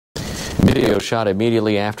Video shot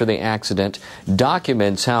immediately after the accident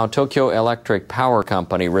documents how Tokyo Electric Power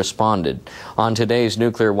Company responded. On today's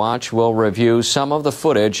Nuclear Watch, we'll review some of the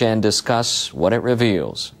footage and discuss what it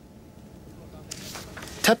reveals.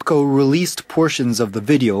 TEPCO released portions of the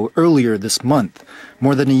video earlier this month,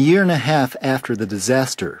 more than a year and a half after the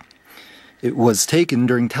disaster. It was taken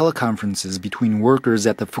during teleconferences between workers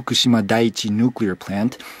at the Fukushima Daiichi nuclear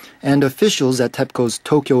plant and officials at TEPCO's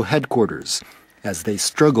Tokyo headquarters, as they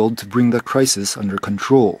struggled to bring the crisis under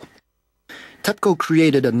control. TEPCO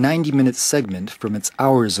created a 90-minute segment from its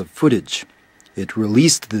hours of footage. It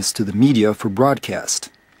released this to the media for broadcast.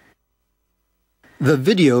 The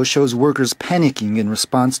video shows workers panicking in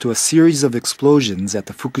response to a series of explosions at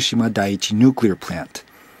the Fukushima Daiichi nuclear plant.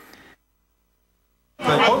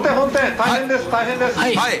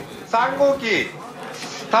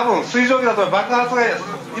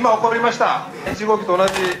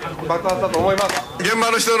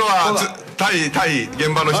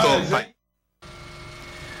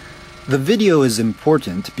 The video is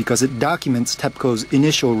important because it documents TEPCO's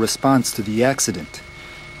initial response to the accident.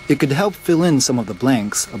 It could help fill in some of the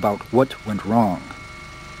blanks about what went wrong.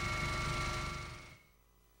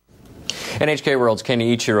 NHK World's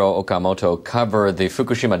Kenichiro Okamoto covered the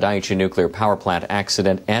Fukushima Daiichi nuclear power plant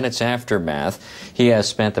accident and its aftermath. He has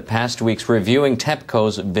spent the past weeks reviewing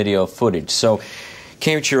TEPCO's video footage. So,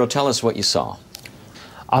 Kenichiro, tell us what you saw.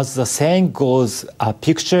 As the saying goes, a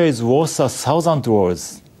picture is worth 1,000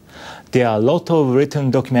 words. There are a lot of written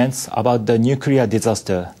documents about the nuclear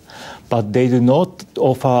disaster, but they do not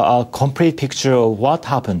offer a complete picture of what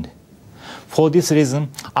happened. For this reason,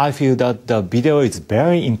 I feel that the video is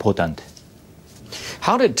very important.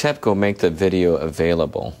 How did TEPCO make the video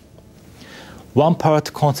available? One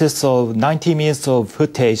part consists of 90 minutes of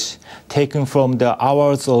footage taken from the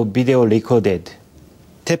hours of video recorded.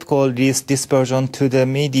 TEPCO released this version to the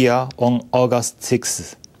media on August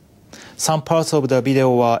 6th. Some parts of the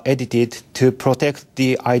video were edited to protect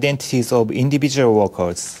the identities of individual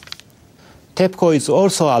workers. TEPCO is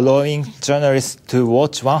also allowing journalists to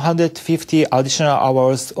watch 150 additional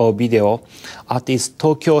hours of video at its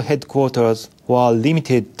Tokyo headquarters for a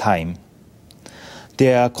limited time.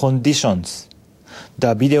 There are conditions.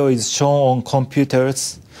 The video is shown on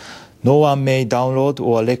computers. No one may download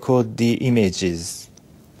or record the images.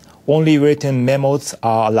 Only written memos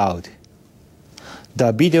are allowed.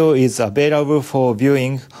 The video is available for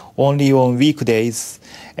viewing only on weekdays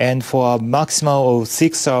and for a maximum of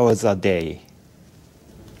 6 hours a day.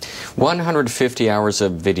 150 hours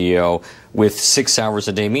of video with 6 hours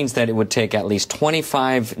a day means that it would take at least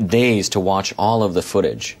 25 days to watch all of the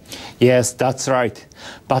footage. Yes, that's right.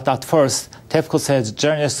 But at first, TEPCO says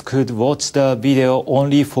journalists could watch the video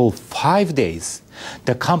only for 5 days.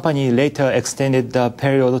 The company later extended the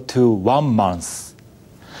period to 1 month.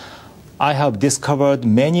 I have discovered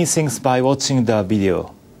many things by watching the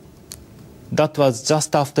video. That was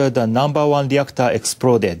just after the number 1 reactor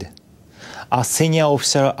exploded. A senior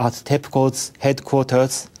official at TEPCO's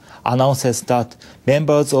headquarters announces that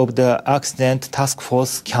members of the accident task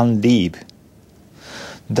force can leave.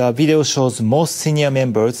 The video shows most senior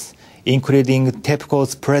members, including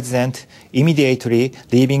TEPCO's president, immediately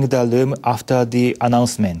leaving the room after the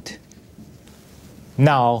announcement.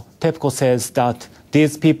 Now, TEPCO says that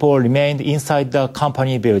these people remained inside the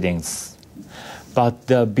company buildings. But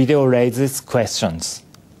the video raises questions.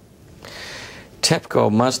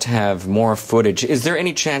 TEPCO must have more footage. Is there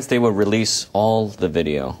any chance they will release all the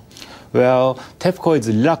video? Well, TEPCO is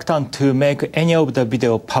reluctant to make any of the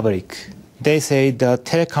video public. They say the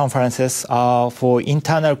teleconferences are for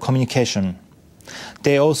internal communication.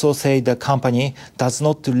 They also say the company does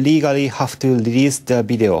not legally have to release the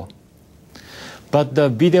video. But the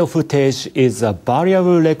video footage is a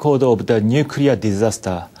valuable record of the nuclear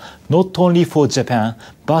disaster, not only for Japan,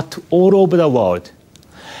 but all over the world.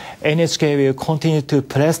 NHK will continue to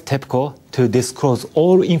press TEPCO to disclose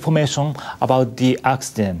all information about the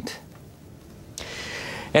accident.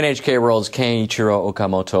 NHK World's Kenichiro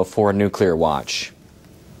Okamoto for Nuclear Watch.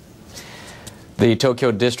 The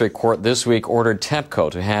Tokyo District Court this week ordered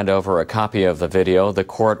TEPCO to hand over a copy of the video. The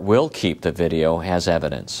court will keep the video as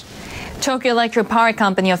evidence. Tokyo Electric Power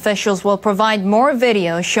Company officials will provide more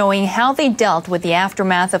video showing how they dealt with the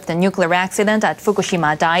aftermath of the nuclear accident at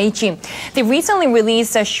Fukushima Daiichi. They recently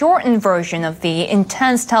released a shortened version of the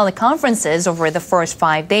intense teleconferences over the first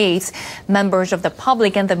 5 days. Members of the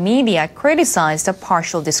public and the media criticized the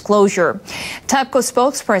partial disclosure. TEPCO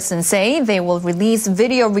spokespersons say they will release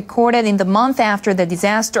video recorded in the month after the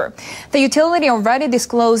disaster. The utility already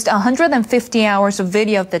disclosed 150 hours of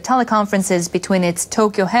video of the teleconferences between its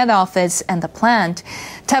Tokyo head office office and the plant.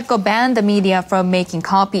 TEPCO banned the media from making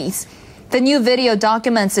copies. The new video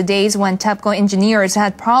documents the days when TEPCO engineers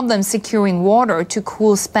had problems securing water to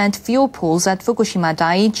cool spent fuel pools at Fukushima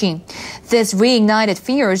Daiichi. This reignited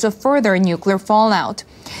fears of further nuclear fallout.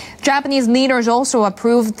 Japanese leaders also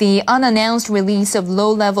approved the unannounced release of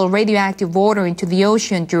low-level radioactive water into the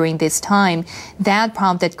ocean during this time. That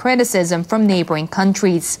prompted criticism from neighboring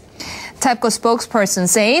countries. TEPCO spokespersons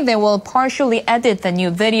say they will partially edit the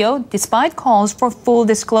new video despite calls for full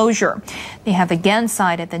disclosure. They have again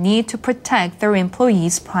cited the need to protect their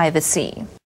employees' privacy.